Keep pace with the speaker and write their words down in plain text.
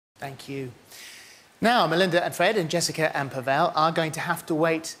Thank you. Now, Melinda and Fred and Jessica and Pavel are going to have to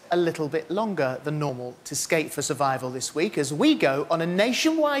wait a little bit longer than normal to skate for survival this week as we go on a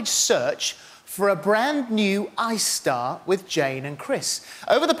nationwide search for a brand new ice star with Jane and Chris.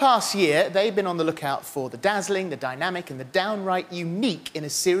 Over the past year, they've been on the lookout for the dazzling, the dynamic and the downright unique in a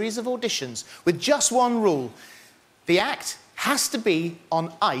series of auditions with just one rule. The act has to be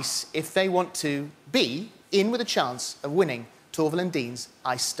on ice if they want to be in with a chance of winning Torvill and Dean's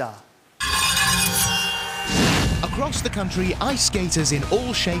Ice Star. Across the country, ice skaters in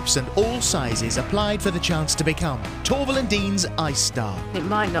all shapes and all sizes applied for the chance to become Torvill and Dean's Ice Star. It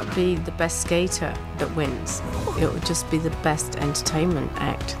might not be the best skater that wins. It would just be the best entertainment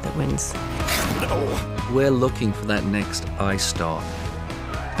act that wins. We're looking for that next Ice Star.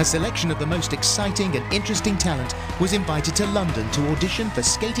 A selection of the most exciting and interesting talent was invited to London to audition for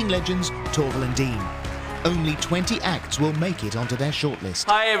skating legends Torvill and Dean. Only 20 acts will make it onto their shortlist.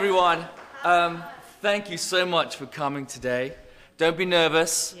 Hi everyone. Thank you so much for coming today. Don't be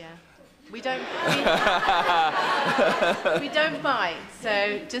nervous. Yeah. We don't bite,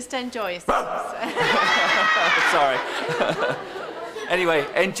 so just enjoy yourselves. Sorry. Anyway,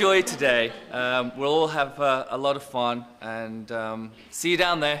 enjoy today. We'll all have a lot of fun and see you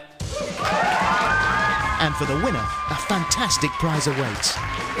down there. And for the winner, a fantastic prize awaits.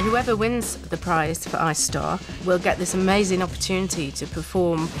 Whoever wins the prize for Ice Star will get this amazing opportunity to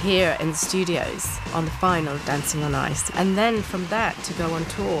perform here in the studios on the final of Dancing on Ice. And then from that to go on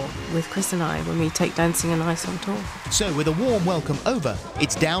tour with Chris and I when we take Dancing on Ice on tour. So with a warm welcome over,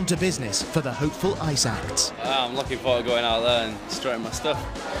 it's down to business for the hopeful ice acts. I'm looking forward to going out there and strutting my stuff.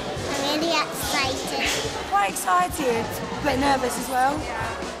 I'm really excited. Quite excited, a bit nervous as well.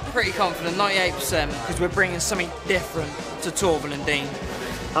 Pretty confident, 98%, because we're bringing something different to Torvill and Dean.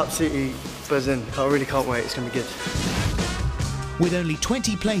 Absolutely buzzing. I really can't wait. It's going to be good. With only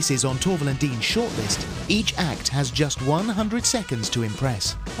 20 places on Torvill and Dean's shortlist, each act has just 100 seconds to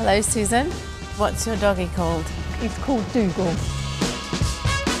impress. Hello, Susan. What's your doggy called? It's called Dougal.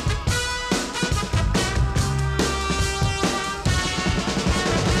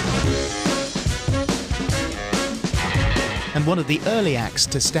 And one of the early acts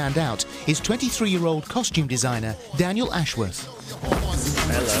to stand out is 23-year-old costume designer Daniel Ashworth.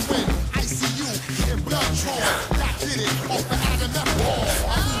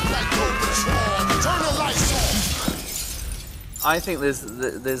 I think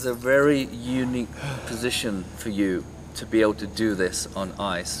there's a very unique position for you to be able to do this on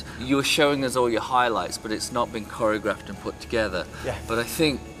ice. You were showing us all your highlights, but it's not been choreographed and put together. Yeah. But I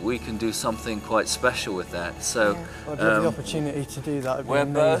think we can do something quite special with that. So I'd love the opportunity to do that. It'd be we're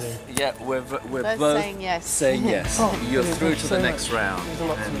amazing. we're Both both saying yes. saying yes. Oh, You're yeah, through thanks to so the much. next round. There's a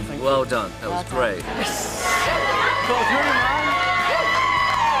lot to And do, thank well you. done. That was Well great.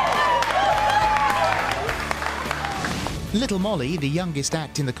 Little Molly, the youngest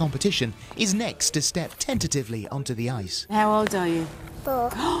act in the competition, is next to step tentatively onto the ice. How old are you?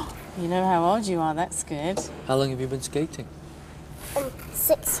 4. You know how old you are, that's good. How long have you been skating?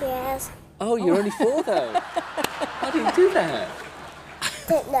 6 years. Oh, you're only 4 though. How do you do that?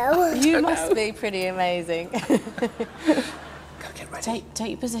 Don't know. You must be pretty amazing. Go get ready.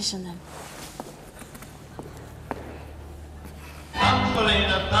 Take your position then.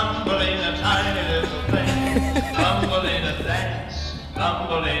 Thumbelina, Thumbelina, tiny little thing. Thumbelina dance,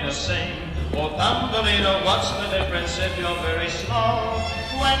 Thumbelina sing. Oh, Thumbelina, what's the difference if you're very small?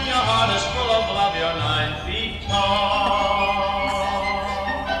 When your heart is full of love, you're 9 feet tall.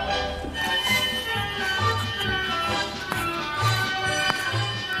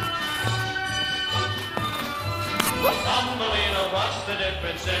 Thumbelina, what's the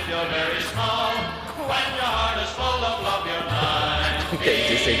difference if you're very small? When your heart is full of love, you're 9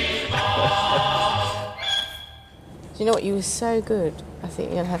 feet tall. Do you know what? You were so good. I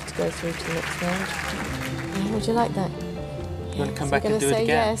think you'll have to go through to the next round. Yeah, would you like that? You want to come So back we're and do gonna it say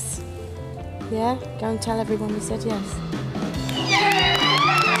again? Yes. Yeah? Go and tell everyone we said yes.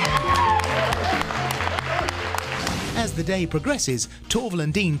 As the day progresses, Torvill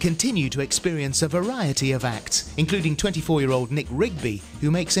and Dean continue to experience a variety of acts, including 24-year-old Nick Rigby, who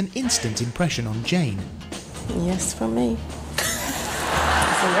makes an instant impression on Jane. Yes from me.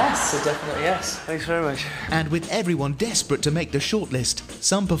 It's a yes. It's a definite yes. Thanks very much. And with everyone desperate to make the shortlist,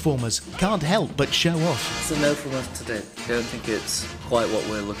 some performers can't help but show off. It's a no from us today. I don't think it's quite what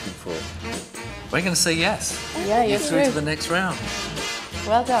we're looking for. We're going to say yes. Yeah, you're through to through. the next round.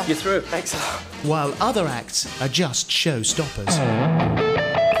 Well done. You're through. Thanks a lot. While other acts are just showstoppers.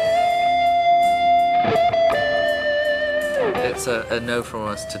 It's a no from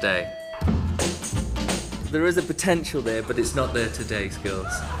us today. There is a potential there, but it's not there today, girls.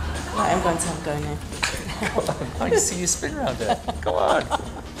 Right, I'm going to have a go now. I can see you spin around there. Go on.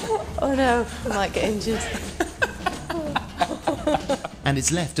 Oh no, I might get injured. And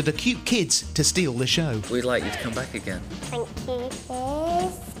it's left to the cute kids to steal the show. We'd like you to come back again. Thank you.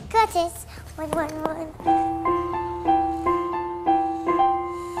 Here's Curtis. 111.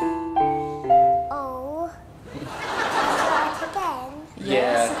 Oh. Start again?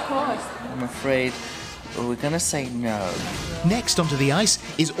 Yes, of course. I'm afraid we're going to say no. Next onto the ice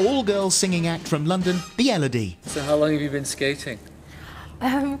is all-girls singing act from London, the Elodie. So how long have you been skating?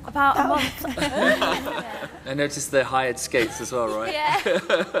 About a month. I noticed they're hired skates as well, right? Yeah.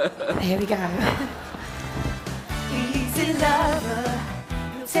 Here we go. Easy lover,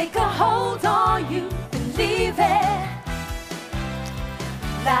 he'll take a hold on you and leave it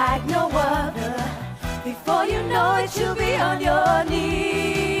like no other. Before you know it, you'll be on your knees.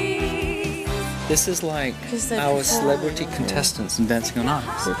 This is like Because they're our performing, celebrity yeah. contestants in Dancing on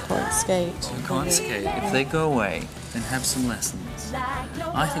Ice. We can't skate. Who can't skate. If they go away and have some lessons,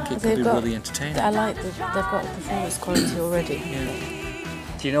 I think it could be really entertaining. I like that they've got performance quality already. Yeah.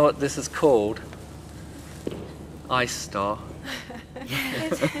 Do you know what this is called? Ice Star.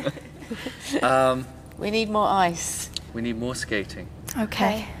 We need more ice. We need more skating.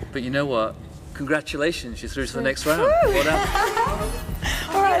 Okay. But you know what? Congratulations, you're through to the next round. Well done.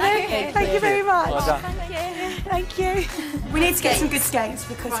 All right, then. Thank you very much. Well done. Thank you. We need to get some good skates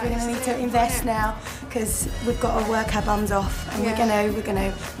because we're going to need to invest now because we've got to work our bums off and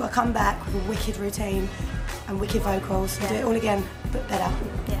we'll come back with a wicked routine and wicked vocals and do it all again, but better.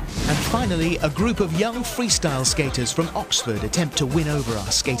 And finally, a group of young freestyle skaters from Oxford attempt to win over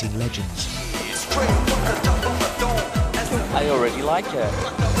our skating legends. I already like it.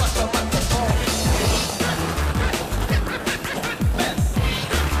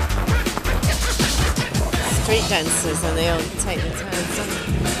 Street dancers and they all take the turns on.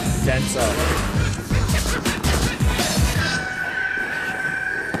 Dance off.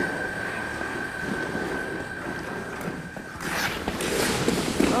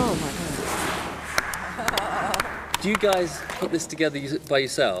 Oh my Do you guys put this together by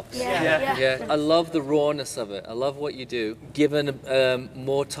yourselves? Yeah. I love the rawness of it. I love what you do. Given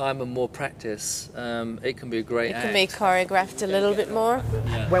more time and more practice, it can be a great god. It can be choreographed a little bit more.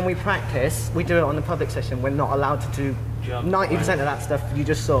 When we practice, we do it on the public session. We're not allowed to do 90% of that stuff you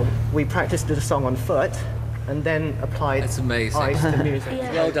just saw. We practiced the song on foot and then applied It's amazing. ice to music.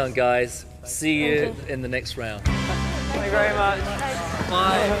 Well done, guys. See you in the next round. Thank you very much.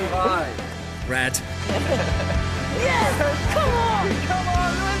 Bye. Bye. Rad.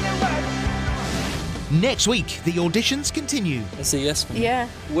 Next week, the auditions continue. That's a yes for me. Yeah.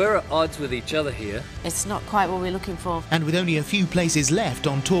 We're at odds with each other here. It's not quite what we're looking for. And with only a few places left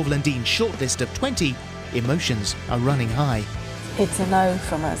on Torval and Dean's shortlist of 20, emotions are running high. It's a no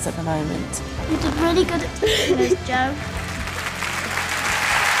from us at the moment. You did really good at teaching us, Joe.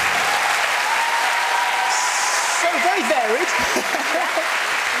 So very varied.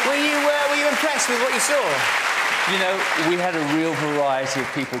 Were you impressed with what you saw? You know, we had a real variety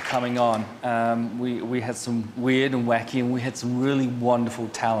of people coming on. We had some weird and wacky, and we had some really wonderful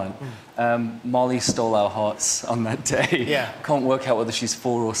talent. Molly stole our hearts on that day. Yeah. Can't work out whether she's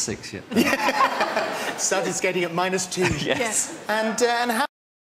 4 or 6 yet. Started skating at -2. Yes. And how